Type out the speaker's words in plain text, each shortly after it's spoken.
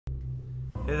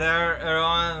Hey there,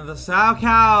 everyone. This is Ow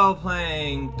Cow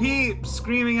playing Peep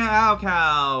screaming at Ow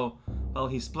Cow. Well,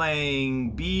 he's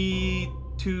playing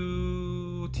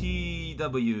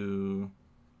B2-TW.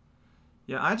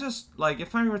 Yeah, I just, like,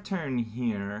 if I return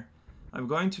here, I'm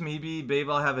going to maybe be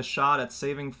able to have a shot at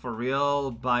saving for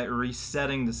real by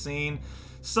resetting the scene.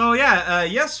 So yeah,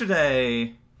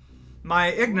 yesterday, my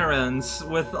ignorance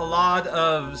with a lot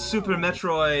of Super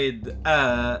Metroid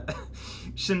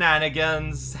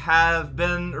shenanigans have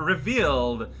been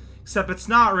revealed, except it's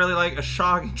not really like a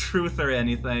shocking truth or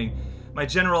anything. My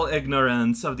general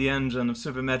ignorance of the engine of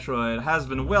Super Metroid has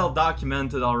been well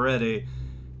documented already.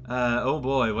 Oh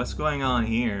boy, what's going on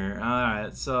here?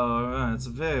 Alright, so it's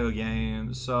a video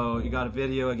game, so you got a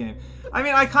video game. I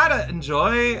mean, I kind of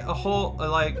enjoy a whole,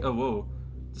 whoa.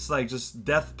 It's like just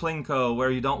Death Plinko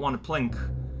where you don't want to plink.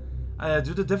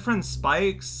 Do the different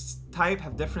spikes type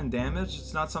have different damage?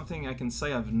 It's not something I can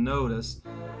say I've noticed.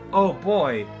 Oh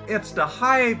boy, it's the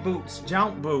high boots,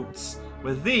 jump boots.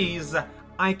 With these,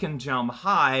 I can jump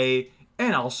high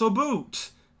and also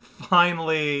boot.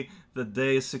 Finally, the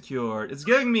day is secured. It's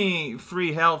giving me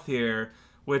free health here,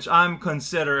 which I'm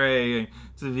considering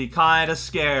to be kinda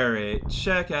scary.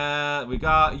 Check out, we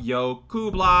got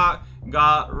Yoku Block,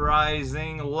 got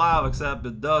Rising Lava, except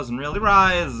it doesn't really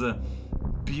rise.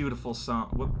 Beautiful song.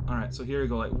 Whoop. Alright, so here you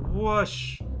go, like,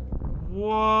 whoosh,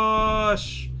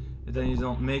 whoosh, and then you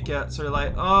don't make it, so you're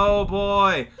like, oh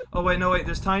boy, oh wait, no wait,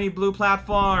 there's tiny blue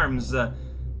platforms.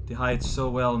 They hide so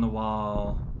well in the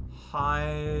wall.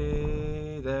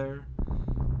 Hi there,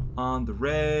 on the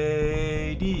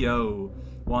radio.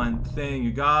 One thing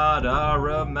you gotta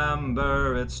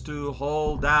remember, it's to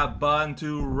hold that button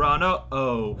to run,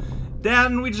 oh.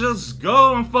 Then we just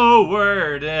go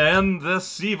forward in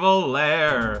this evil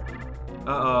lair.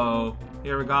 Uh-oh,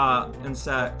 here we got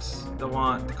insects that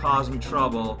want to cause me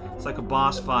trouble. It's like a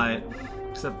boss fight,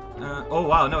 except, oh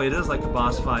wow, no, it is like a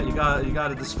boss fight. You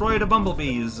gotta destroy the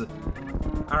bumblebees.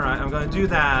 Alright, I'm gonna do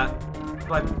that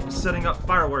by setting up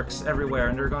fireworks everywhere,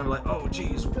 and they're going to be like, oh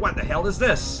geez, what the hell is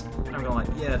this? And I'm going like,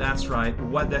 yeah, that's right,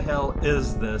 what the hell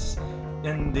is this?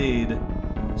 Indeed.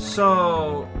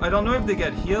 So, I don't know if they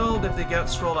get healed, if they get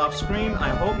scrolled off screen,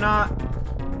 I hope not.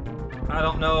 I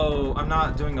don't know, I'm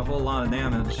not doing a whole lot of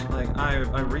damage, like, I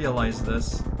realize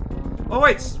this. Oh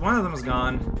wait, one of them is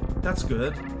gone. That's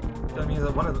good. That means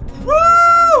that one of them—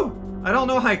 woo! I don't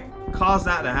know how I caused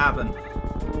that to happen,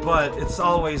 but it's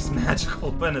always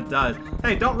magical when it does.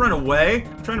 Hey, don't run away!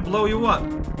 I'm trying to blow you up.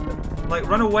 Like,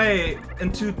 run away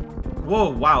into— whoa,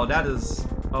 wow, that is—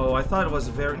 oh, I thought it was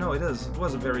a very— no, it is. It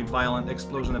was a very violent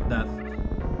explosion of death.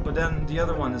 But then the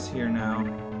other one is here now.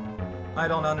 I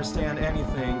don't understand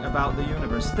anything about the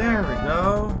universe. There we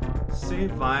go! See,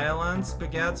 violence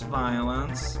begets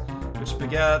violence, which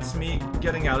begets me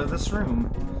getting out of this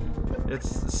room.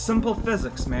 It's simple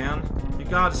physics, man. You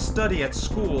gotta study at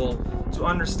school to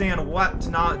understand what to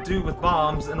not do with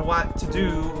bombs and what to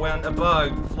do when a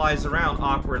bug flies around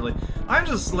awkwardly. I'm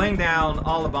just laying down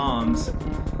all the bombs.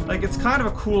 Like, it's kind of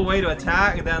a cool way to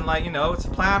attack, and then, like, you know, it's a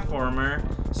platformer,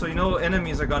 so you know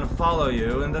enemies are gonna follow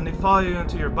you, and then they follow you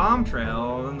into your bomb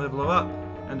trail, and they blow up.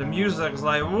 And the music's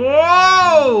like,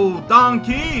 whoa,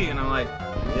 donkey! And I'm like,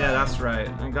 yeah, that's right,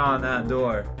 I got that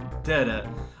door. Did it.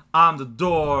 I'm the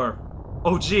door.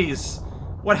 Oh, jeez.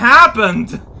 What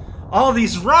happened? All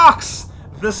these rocks!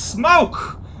 The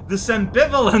smoke! This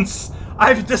ambivalence!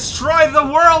 I've destroyed the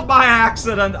world by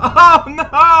accident! Oh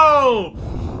no!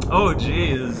 Oh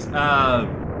jeez.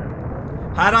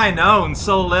 Had I known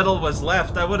so little was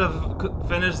left, I would have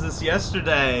finished this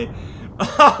yesterday.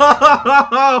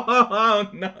 Oh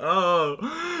no!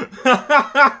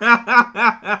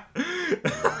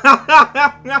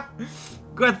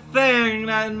 Good thing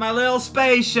that in my little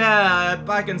spaceship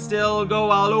I can still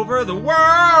go all over the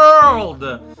world!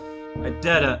 I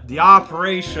did it. The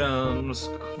operation was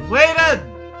completed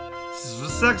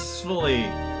successfully.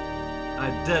 I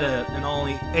did it in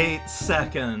only 8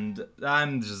 seconds.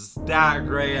 I'm just that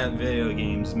great at video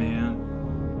games, man.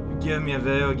 You give me a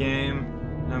video game,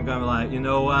 and I'm gonna be like, you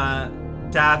know what?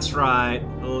 That's right.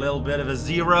 A little bit of a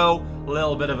 0, a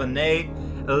little bit of an 8,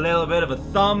 a little bit of a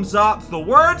thumbs up. The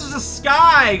words of the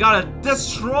sky gotta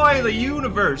destroy the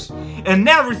universe and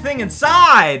everything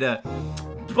inside,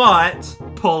 but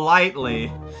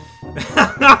politely.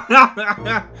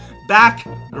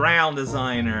 Background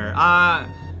designer.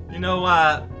 You know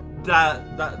what?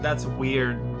 That's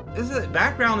weird. Is it?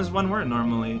 Background is one word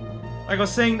normally. Like I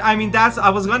was saying, I mean, I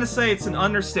was gonna say it's an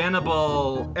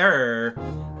understandable error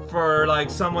for like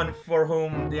someone for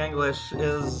whom the English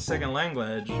is second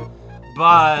language.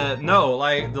 But no,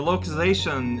 like the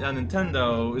localization on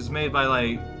Nintendo is made by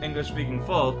like English-speaking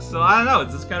folks, so I don't know.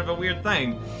 It's just kind of a weird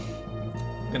thing.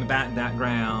 In the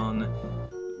background,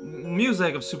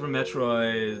 music of Super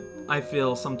Metroid, I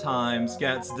feel sometimes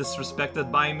gets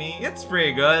disrespected by me. It's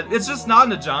pretty good. It's just not in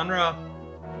the genre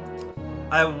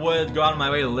I would go out of my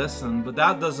way to listen, but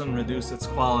that doesn't reduce its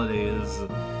qualities.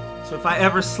 So if I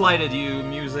ever slighted you,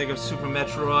 music of Super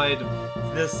Metroid,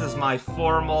 this is my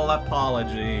formal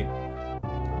apology.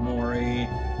 Mori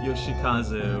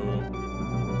Yoshikazu.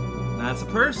 That's a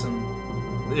person.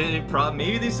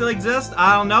 Maybe they still exist?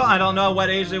 I don't know. I don't know what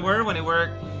age they were when they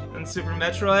worked in Super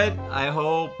Metroid. I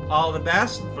hope all the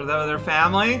best for their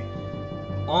family.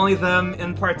 Only them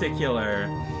in particular.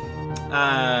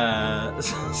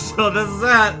 So this is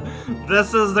it.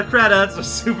 This is the credits of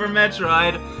Super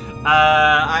Metroid.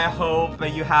 I hope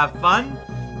that you have fun.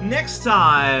 Next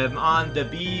time on the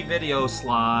B video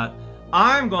slot,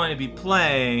 I'm going to be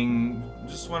playing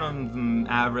just one of them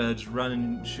average run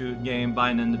and shoot game by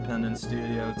an independent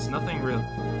studio. It's nothing real.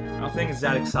 Nothing is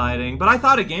that exciting, but I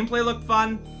thought the gameplay looked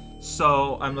fun,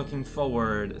 so I'm looking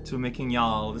forward to making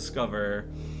y'all discover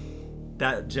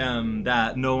that gem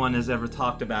that no one has ever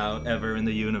talked about ever in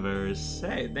the universe.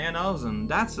 Hey, Dan Elzen,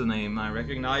 that's a name I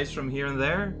recognize from here and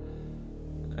there.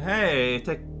 Hey,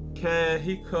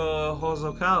 Takehiko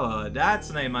Hosokawa, that's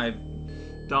a name I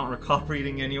don't recall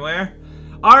reading anywhere.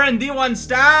 R&D1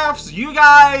 staffs, you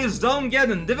guys don't get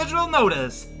individual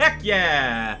notice. Heck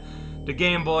yeah! The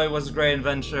Game Boy was a great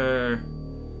adventure.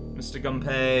 Mr.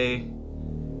 Gunpei,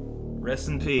 rest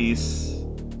in peace.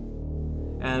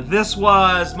 And this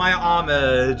was my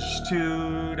homage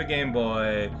to the Game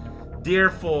Boy.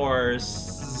 Dear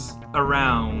Force,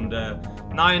 around.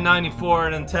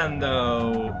 994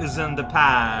 Nintendo is in the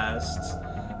past.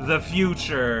 The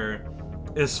future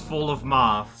is full of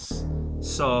moths.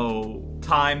 So,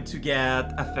 time to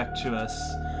get affectuous.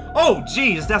 Oh,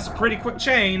 geez, that's a pretty quick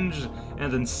change.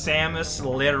 And then Samus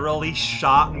literally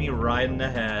shot me right in the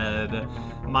head.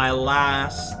 My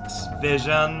last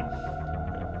vision,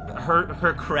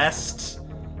 her crest,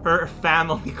 her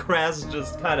family crest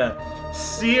just kind of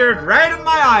seared right in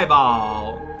my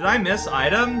eyeball. Did I miss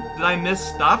item? Did I miss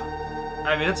stuff?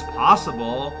 I mean, it's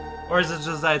possible. Or is it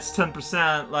just that it's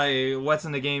 10%, like, what's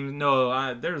in the game?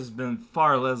 No, there's been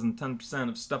far less than 10%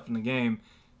 of stuff in the game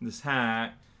in this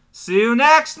hack. See you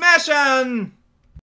next mission!